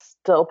we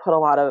still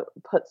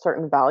put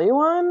certain value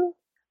on.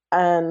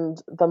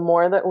 And the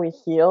more that we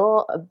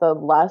heal, the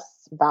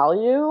less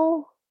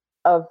value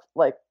of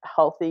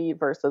healthy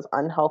versus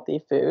unhealthy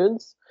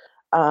foods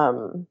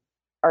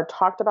are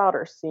talked about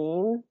or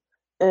seen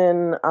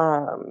in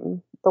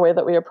the way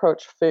that we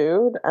approach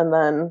food. And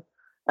then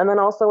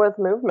also with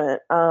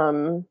movement.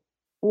 I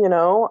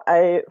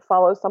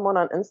follow someone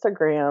on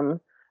Instagram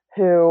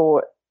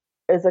who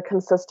is a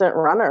consistent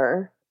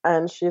runner,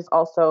 and she's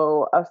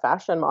also a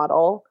fashion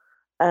model.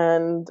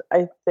 And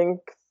I think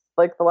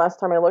the last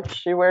time I looked,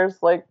 she wears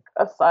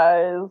a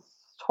size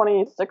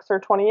 26 or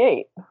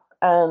 28.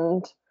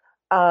 And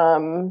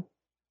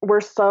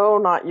we're so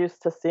not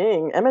used to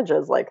seeing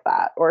images like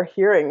that, or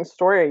hearing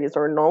stories,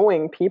 or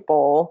knowing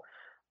people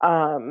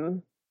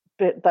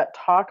that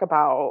talk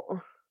about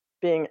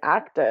being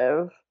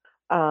active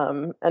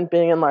and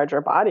being in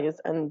larger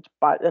bodies, and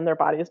their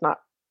bodies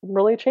not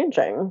really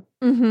changing.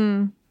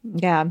 Mm-hmm.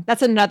 Yeah,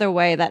 that's another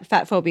way that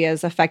fat phobia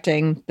is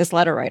affecting this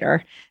letter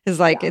writer. Is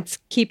it's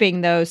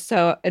keeping those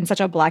so in such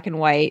a black and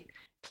white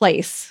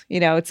place.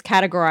 It's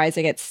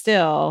categorizing it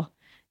still,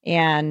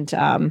 and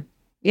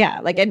Yeah.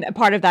 Like, and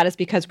part of that is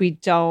because we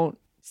don't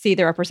see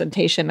the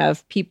representation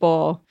of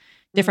people,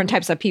 different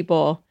types of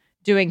people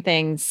doing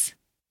things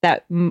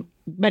that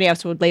many of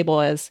us would label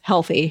as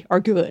healthy or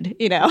good,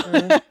 you know?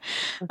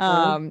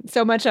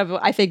 So much of,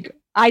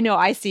 I know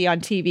I see on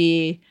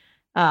TV,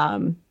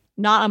 not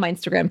on my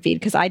Instagram feed,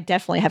 because I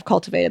definitely have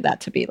cultivated that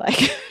to be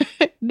like,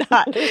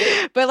 not,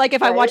 but like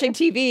if I'm watching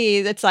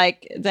TV, it's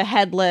like the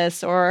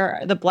headless or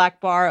the black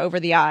bar over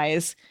the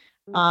eyes,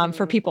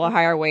 for people at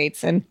higher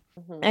weights.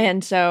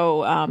 And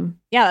so,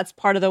 yeah, that's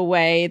part of the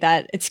way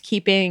that it's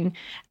keeping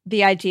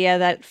the idea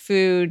that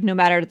food, no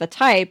matter the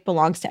type,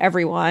 belongs to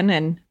everyone,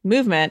 and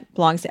movement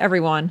belongs to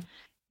everyone,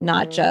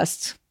 not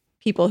just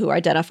people who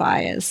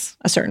identify as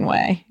a certain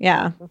way.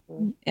 Yeah.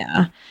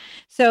 Yeah.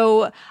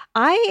 So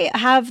I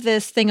have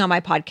this thing on my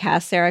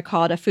podcast, Sarah,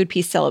 called a food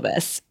piece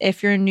syllabus.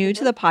 If you're new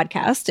to the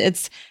podcast,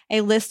 it's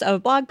a list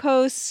of blog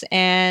posts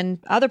and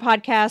other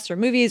podcasts or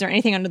movies or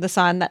anything under the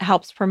sun that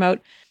helps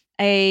promote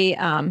a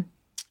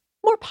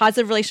more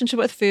positive relationship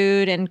with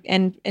food and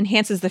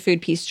enhances the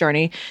food piece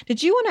journey.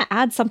 Did you want to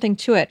add something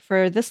to it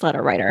for this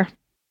letter writer?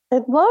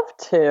 I'd love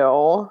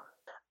to,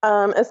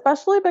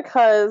 especially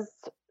because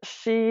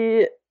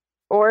she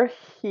or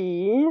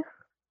he,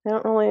 I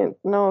don't really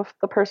know if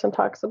the person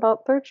talks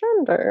about their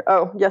gender.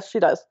 Oh, yes, she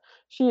does.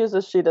 She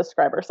uses she to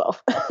describe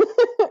herself.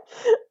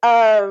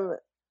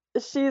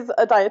 She's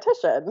a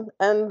dietitian,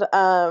 and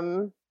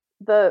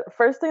the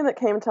first thing that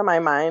came to my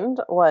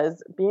mind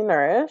was Be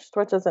Nourished,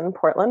 which is in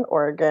Portland,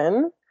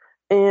 Oregon.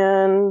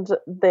 And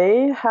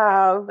they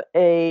have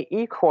a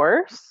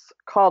e-course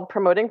called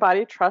Promoting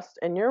Body Trust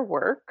in Your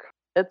Work.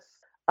 It's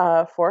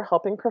for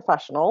helping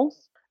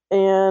professionals.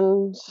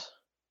 And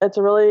it's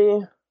a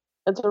really,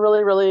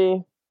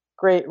 really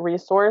great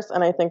resource.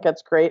 And I think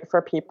it's great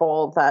for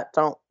people that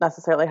don't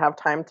necessarily have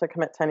time to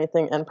commit to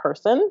anything in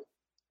person.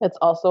 It's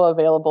also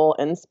available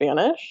in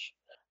Spanish.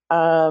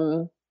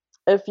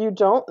 If you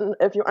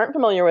aren't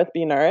familiar with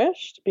Be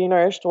Nourished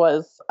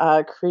was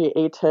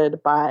created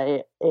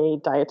by a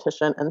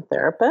dietitian and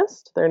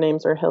therapist. Their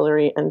names are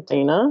Hillary and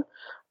Dana.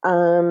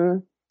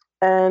 And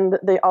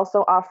they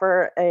also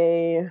offer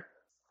a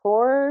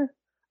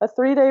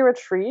 3-day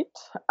retreat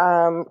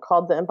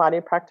called the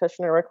Embodied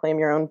Practitioner Reclaim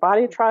Your Own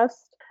Body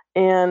Trust.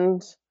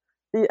 And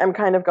I'm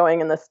kind of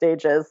going in the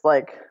stages,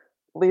 like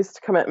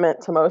least commitment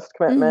to most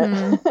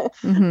commitment.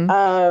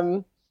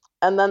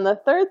 And then the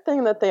third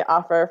thing that they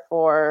offer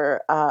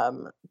for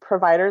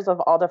providers of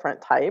all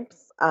different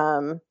types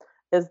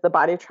is the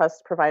Body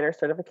Trust Provider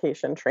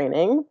Certification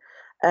Training.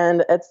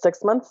 And it's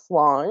 6 months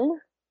long.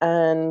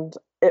 And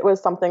it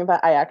was something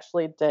that I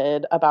actually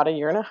did about a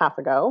year and a half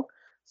ago,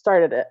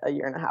 started it a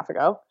year and a half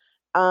ago.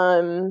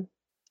 And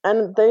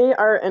they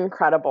are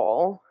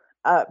incredible,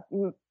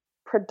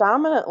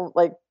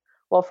 predominantly,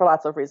 for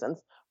lots of reasons.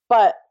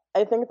 But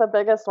I think the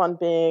biggest one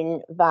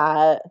being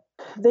that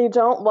they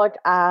don't look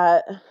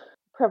at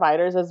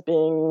providers as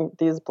being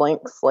these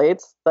blank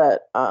slates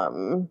that,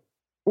 don't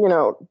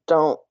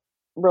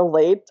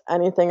relate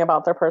anything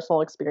about their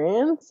personal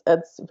experience.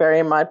 It's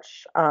very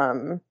much,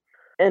 in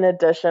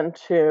addition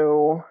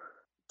to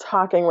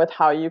talking with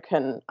how you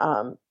can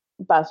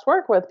best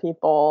work with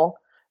people,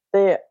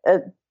 they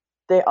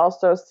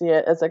also see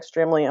it as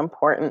extremely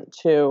important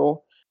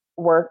to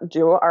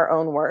do our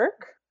own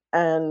work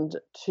and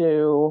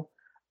to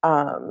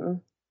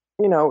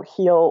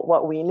heal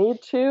what we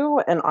need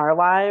to in our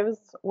lives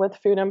with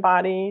food and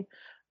body.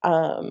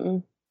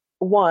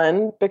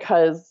 One,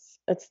 because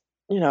it's,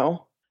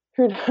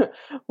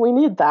 we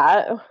need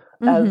that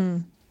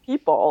as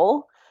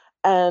people.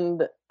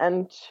 And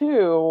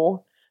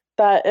two,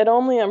 that it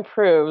only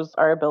improves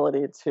our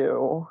ability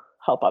to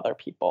help other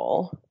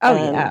people.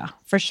 Yeah,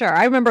 for sure.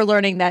 I remember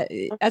learning that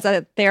as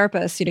a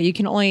therapist, you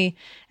can only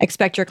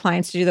expect your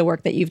clients to do the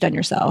work that you've done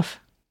yourself.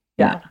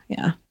 Yeah.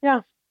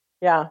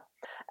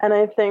 And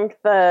I think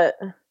that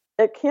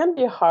it can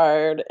be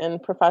hard in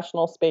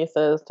professional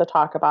spaces to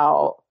talk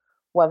about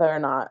whether or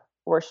not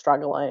we're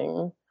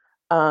struggling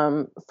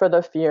for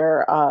the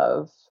fear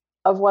of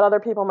what other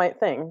people might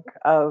think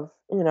of,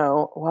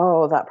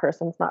 whoa, that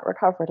person's not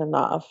recovered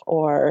enough,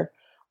 or,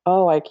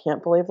 oh, I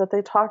can't believe that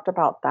they talked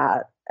about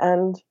that.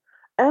 And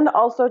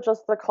also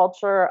just the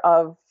culture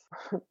of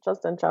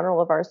just in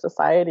general of our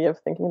society of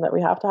thinking that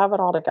we have to have it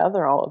all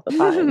together all of the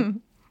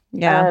time.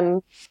 Yeah.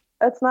 And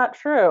it's not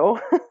true.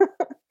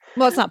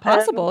 Well, it's not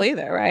possible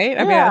either, right?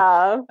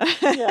 Yeah.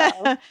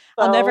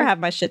 I'll never have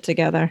my shit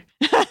together.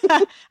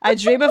 I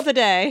dream of the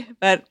day,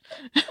 but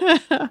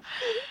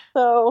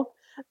so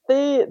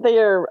they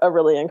are a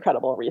really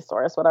incredible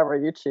resource. Whatever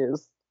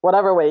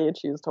way you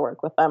choose to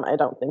work with them, I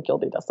don't think you'll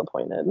be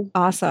disappointed.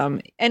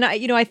 Awesome. And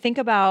I think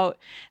about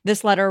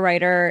this letter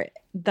writer,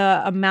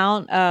 the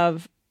amount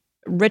of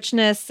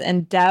richness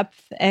and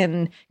depth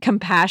and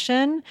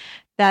compassion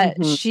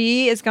that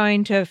she is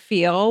going to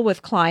feel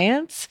with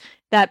clients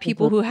that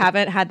people who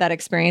haven't had that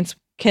experience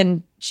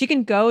she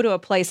can go to a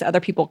place that other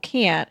people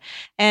can't.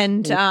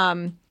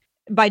 And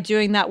by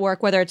doing that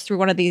work, whether it's through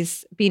one of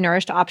these Be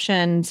Nourished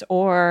options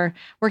or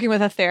working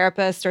with a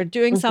therapist or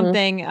doing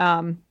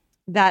something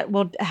that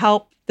will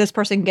help this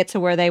person get to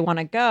where they want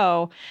to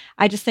go,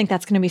 I just think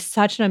that's going to be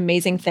such an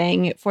amazing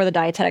thing for the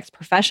dietetics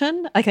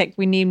profession. I think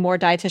we need more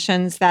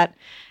dietitians that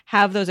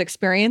have those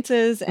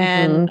experiences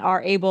and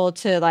are able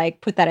to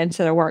like put that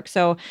into their work.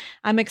 So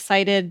I'm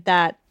excited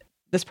that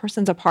this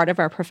person's a part of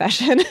our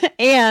profession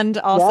and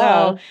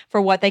also for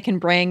what they can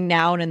bring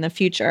now and in the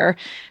future.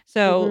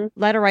 So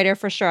letter writer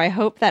for sure. I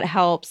hope that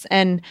helps.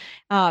 And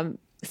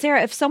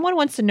Sarah, if someone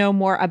wants to know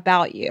more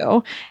about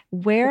you,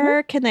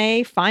 where can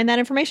they find that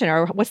information,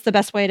 or what's the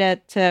best way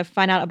to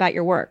find out about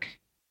your work?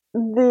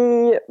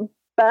 The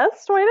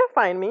best way to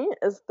find me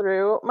is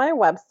through my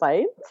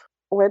website,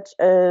 which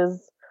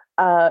is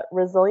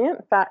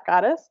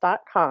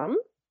resilientfatgoddess.com.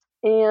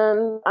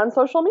 And on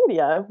social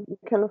media, you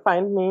can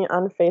find me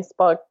on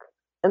Facebook,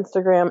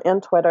 Instagram,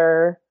 and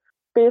Twitter.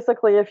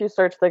 Basically, if you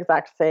search the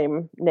exact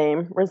same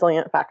name,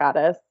 Resilient Fat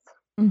Goddess.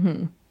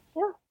 Yeah.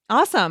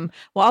 Awesome.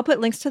 Well, I'll put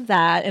links to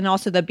that and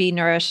also the Be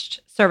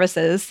Nourished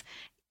services.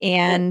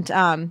 And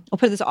I'll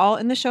put this all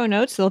in the show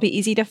notes, so it'll be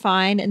easy to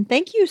find. And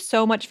thank you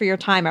so much for your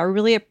time. I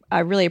really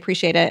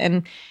appreciate it.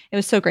 And it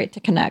was so great to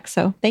connect.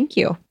 So thank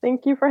you.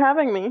 Thank you for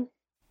having me.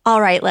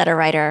 All right, letter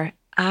writer.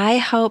 I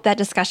hope that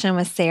discussion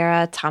with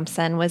Sarah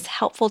Thompson was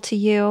helpful to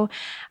you.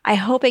 I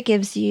hope it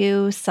gives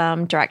you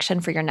some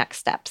direction for your next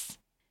steps.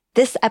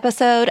 This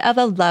episode of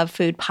the Love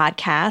Food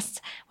Podcast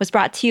was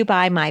brought to you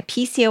by my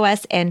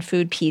PCOS and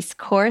Food Peace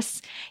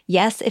course.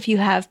 Yes, if you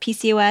have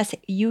PCOS,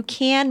 you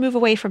can move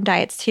away from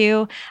diets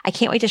too. I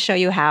can't wait to show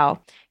you how.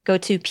 Go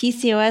to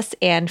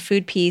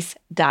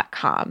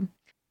PCOSandFoodPeace.com.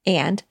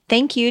 And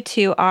thank you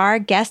to our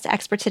guest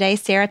expert today,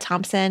 Sarah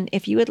Thompson.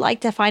 If you would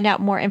like to find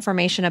out more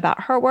information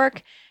about her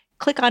work,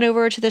 click on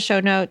over to the show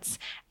notes.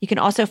 You can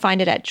also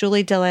find it at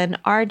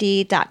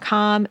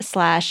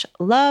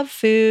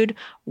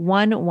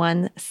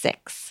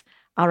julieDillon.RD.com/lovefood116.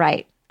 All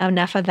right,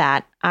 enough of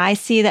that. I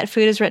see that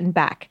food is written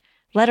back.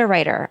 Letter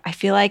writer, I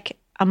feel like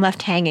I'm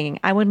left hanging.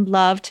 I would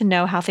love to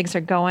know how things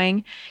are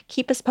going.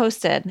 Keep us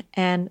posted.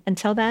 And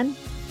until then,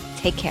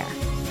 take care.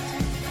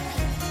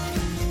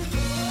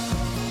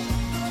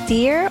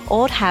 Dear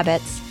old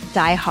habits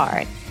die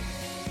hard.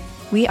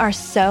 We are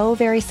so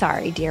very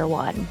sorry, dear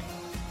one.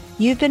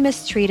 You've been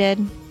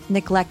mistreated,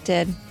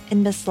 neglected,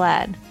 and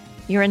misled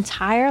your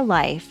entire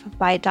life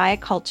by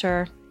diet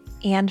culture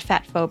and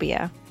fat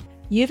phobia.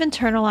 You've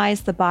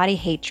internalized the body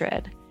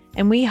hatred,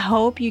 and we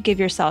hope you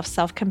give yourself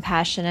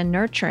self-compassion and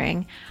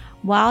nurturing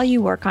while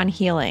you work on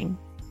healing.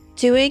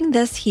 Doing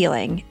this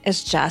healing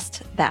is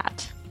just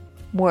that.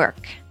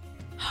 Work.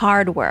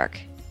 Hard work.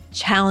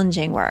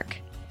 Challenging work.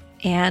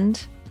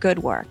 And good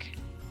work.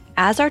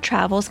 As our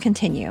travels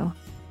continue,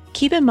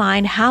 keep in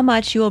mind how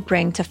much you will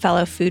bring to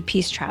fellow Food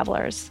Peace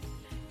travelers.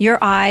 Your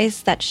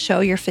eyes that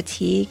show your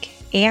fatigue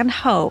and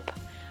hope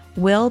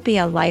will be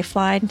a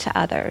lifeline to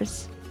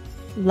others.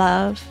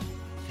 Love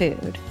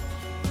food.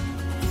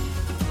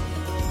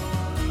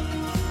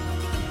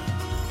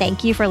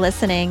 Thank you for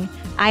listening.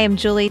 I am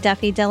Julie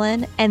Duffy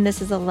Dillon, and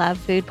this is a Love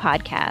Food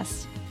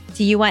Podcast.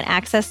 Do you want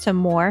access to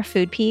more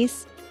Food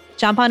Peace?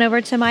 Jump on over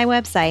to my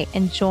website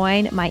and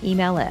join my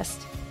email list.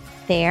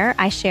 There,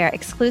 I share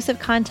exclusive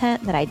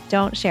content that I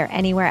don't share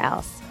anywhere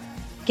else.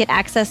 Get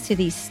access to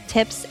these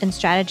tips and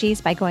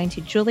strategies by going to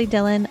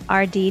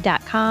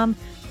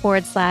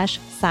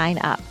juliedillonrd.com/sign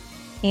up.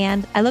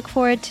 And I look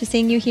forward to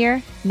seeing you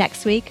here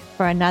next week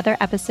for another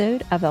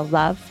episode of the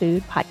Love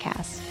Food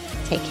Podcast.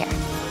 Take care.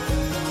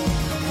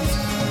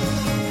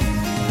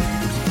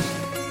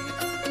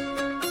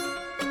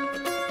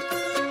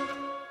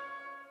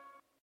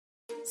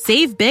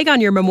 Save big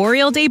on your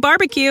Memorial Day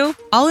barbecue,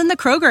 all in the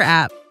Kroger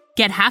app.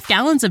 Get half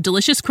gallons of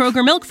delicious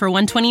Kroger milk for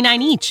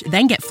 $1.29 each.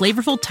 Then get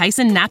flavorful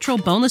Tyson natural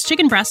boneless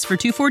chicken breasts for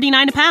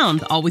 $2.49 a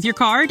pound, all with your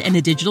card and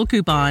a digital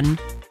coupon.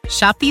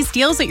 Shop these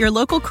deals at your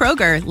local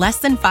Kroger, less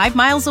than 5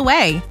 miles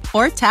away.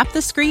 Or tap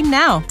the screen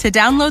now to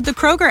download the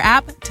Kroger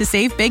app to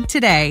save big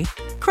today.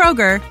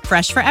 Kroger,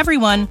 fresh for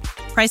everyone.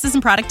 Prices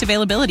and product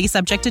availability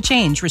subject to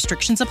change.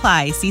 Restrictions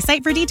apply. See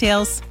site for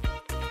details.